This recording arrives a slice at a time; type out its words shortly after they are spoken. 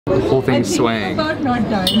The whole thing's swaying. Good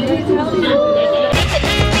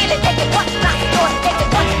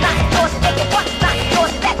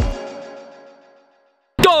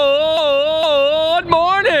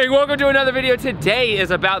morning! Welcome to another video. Today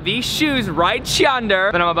is about these shoes right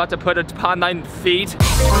yonder that I'm about to put upon my feet.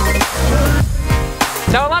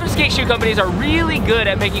 Now, a lot of skate shoe companies are really good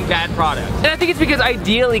at making bad products. And I think it's because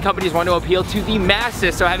ideally companies want to appeal to the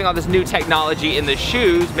masses, so having all this new technology in the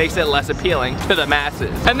shoes makes it less appealing to the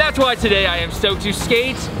masses. And that's why today I am stoked to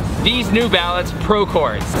skate these New Balance Pro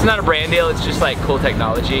Courts. It's not a brand deal, it's just like cool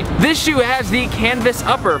technology. This shoe has the canvas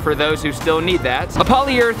upper for those who still need that. A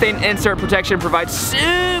polyurethane insert protection provides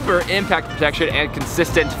super impact protection and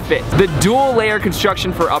consistent fit. The dual layer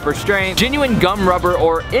construction for upper strength, genuine gum rubber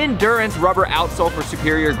or endurance rubber outsole for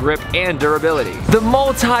superior grip and durability. The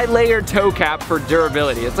multi-layered toe cap for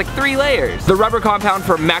durability. It's like 3 layers. The rubber compound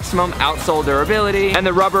for maximum outsole durability, and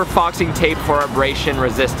the rubber foxing tape for abrasion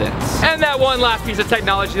resistance. And that one last piece of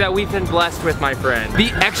technology that we've been blessed with, my friend.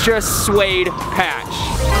 The extra suede patch.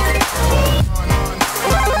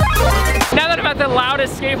 Now that I'm at the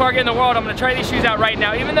loudest skate park in the world, I'm gonna try these shoes out right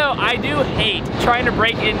now, even though I do hate trying to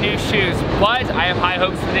break in new shoes, but I have high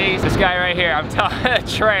hopes for these. This guy right here, I'm telling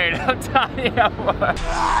Trade, I'm telling you what.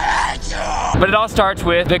 But it all starts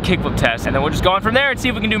with the kickflip test, and then we'll just go on from there and see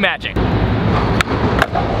if we can do magic. That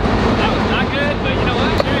was not good, but you know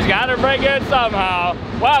what? Shoes gotta break in somehow.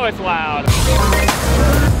 Wow, it's loud.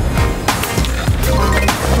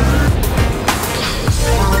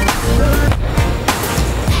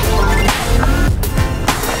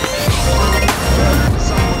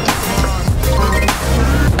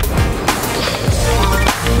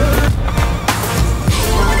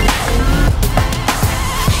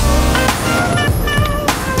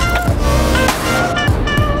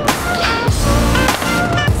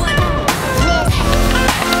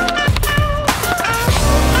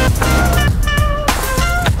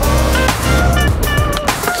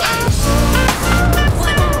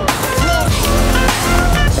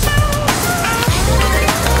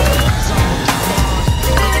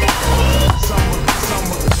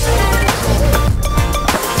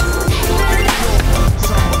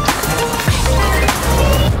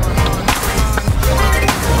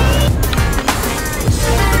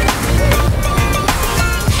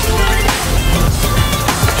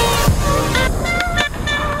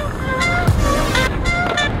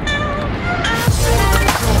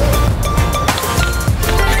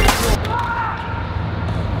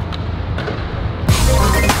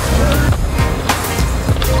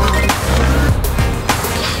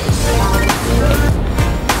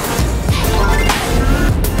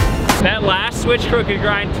 Switch crooked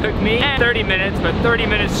grind took me 30 minutes, but 30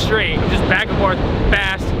 minutes straight. Just back and forth,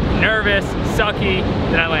 fast, nervous, sucky,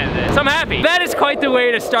 then I landed it. So I'm happy. That is quite the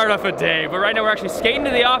way to start off a day, but right now we're actually skating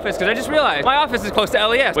to the office because I just realized my office is close to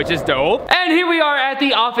LES, which is dope. And here we are at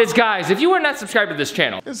the office, guys. If you are not subscribed to this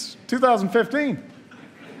channel, it's 2015.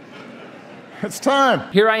 It's time.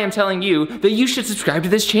 Here I am telling you that you should subscribe to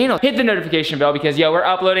this channel. Hit the notification bell because, yo, we're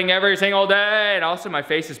uploading every single day. And also my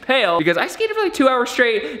face is pale because I skated for like 2 hours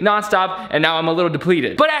straight, nonstop, and now I'm a little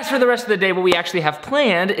depleted. But as for the rest of the day, what we actually have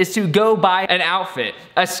planned is to go buy an outfit.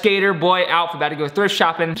 A skater boy outfit. About to go thrift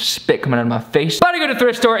shopping. Spit coming out of my face. About to go to the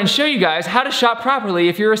thrift store and show you guys how to shop properly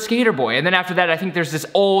if you're a skater boy. And then after that, I think there's this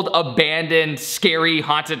old, abandoned, scary,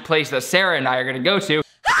 haunted place that Sarah and I are gonna go to.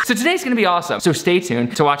 So today's gonna be awesome. So stay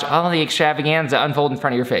tuned to watch all the extravaganza unfold in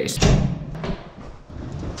front of your face.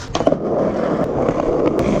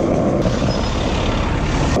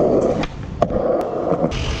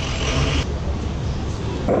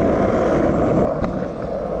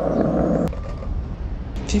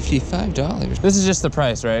 $55. This is just the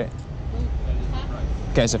price, right?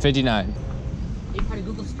 Okay, so 59. Are you part of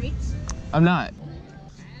Google Streets? I'm not.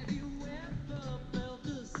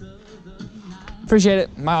 Appreciate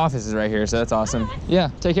it. My office is right here, so that's awesome. Yeah,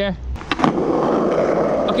 take care.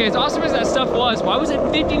 Okay, as awesome as that stuff was, why was it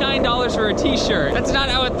 $59 for a t-shirt? That's not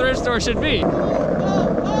how a thrift store should be.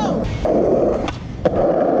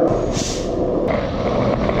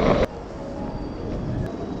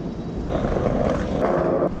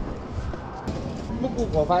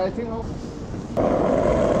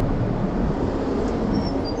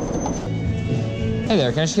 Hey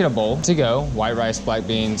there, can I just get a bowl to go? White rice, black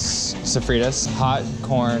beans, sofritas, hot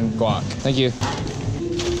corn, guac. Thank you.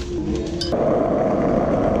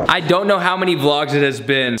 I don't know how many vlogs it has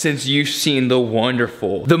been since you've seen the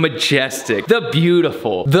wonderful, the majestic, the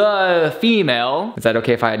beautiful, the female. Is that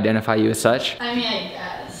okay if I identify you as such? I mean, I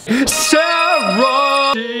guess.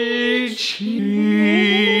 Sarah Dietschy.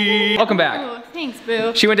 Welcome back. Oh, Thanks,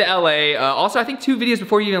 boo. She went to LA. Also, I think 2 videos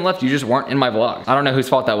before you even left, you just weren't in my vlog. I don't know whose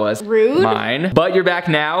fault that was. Rude. Mine. But you're back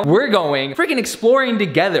now. We're going freaking exploring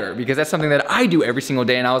together because that's something that I do every single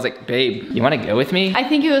day. And I was like, babe, you wanna go with me? I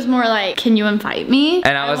think it was more like, can you invite me?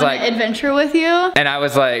 And I was wanna like, adventure with you. And I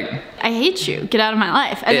was like, I hate you. Get out of my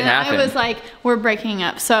life. And It then happened. I was like, we're breaking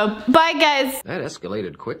up. So bye, guys. That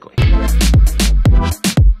escalated quickly.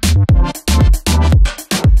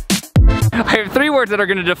 I have 3 words that are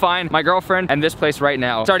gonna define my girlfriend and this place right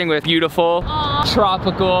now. Starting with beautiful,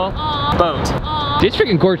 tropical, boat. It's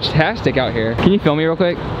freaking gorgeous-tastic out here. Can you film me real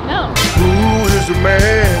quick? No. Who is the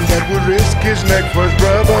man that would risk his neck for his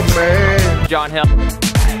brother, man? John Hill.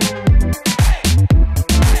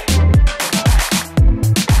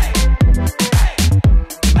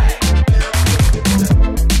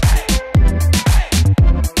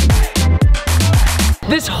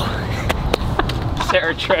 This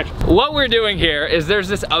Sarah Trish. What we're doing here is there's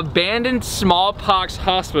this abandoned smallpox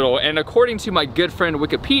hospital, and according to my good friend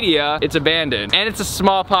Wikipedia, it's abandoned. And it's a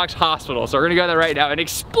smallpox hospital, so we're gonna go there right now and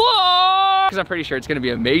explore! Because I'm pretty sure it's gonna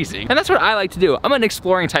be amazing. And that's what I like to do. I'm an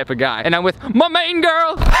exploring type of guy, and I'm with my main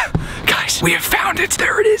girl. Guys, we have found it.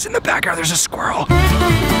 There it is in the background. There's a squirrel.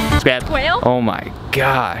 It's bad. Whale? Oh my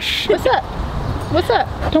gosh. What's up? What's up?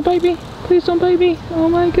 Don't bite me. Please don't bite me. Oh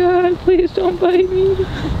my God, please don't bite me.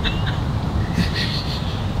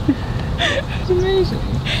 It's amazing.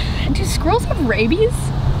 Do squirrels have rabies?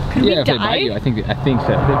 Could we If they die? bite you, I think so.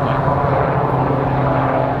 They bite.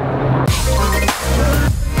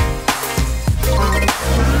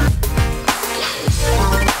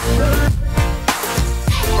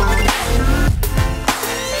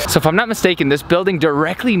 So if I'm not mistaken, this building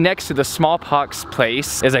directly next to the smallpox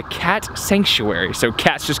place is a cat sanctuary. So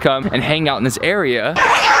cats just come and hang out in this area.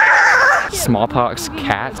 Smallpox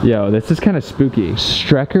cat. Yo, this is kind of spooky.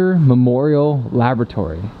 Strecker Memorial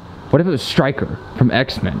Laboratory. What if it was Stryker from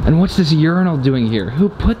X-Men? And what's this urinal doing here? Who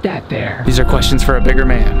put that there? These are questions for a bigger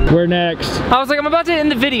man. We're next. I was like, I'm about to end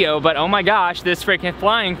the video, but oh my gosh, this freaking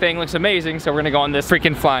flying thing looks amazing. So we're gonna go on this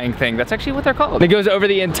freaking flying thing. That's actually what they're called. It goes over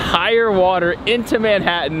the entire water into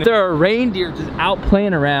Manhattan. There are reindeer just out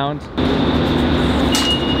playing around.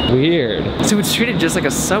 Weird. So it's treated just like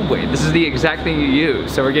a subway. This is the exact thing you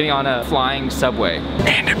use. So we're getting on a flying subway.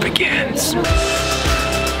 And it begins.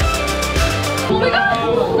 Oh my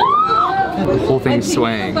God! The whole thing's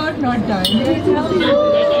swaying.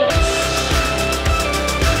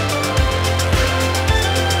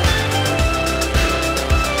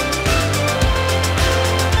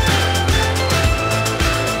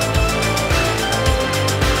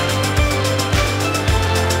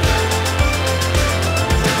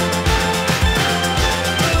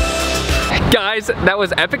 Guys, that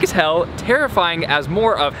was epic as hell, terrifying as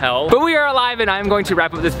more of hell, but we are alive and I'm going to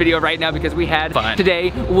wrap up this video right now because we had fun.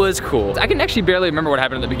 Today was cool. I can actually barely remember what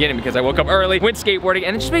happened at the beginning because I woke up early, went skateboarding,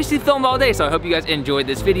 and just basically filmed all day. So I hope you guys enjoyed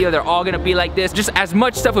this video. They're all gonna be like this. Just as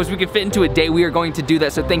much stuff as we can fit into a day, we are going to do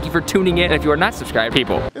that. So thank you for tuning in. And if you are not subscribed,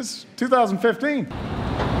 people, It's 2015.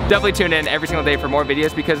 definitely tune in every single day for more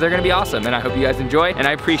videos because they're gonna be awesome. And I hope you guys enjoy. And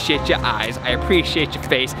I appreciate your eyes. I appreciate your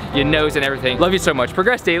face, your nose, and everything. Love you so much.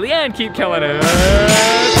 Progress daily and keep killing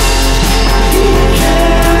it.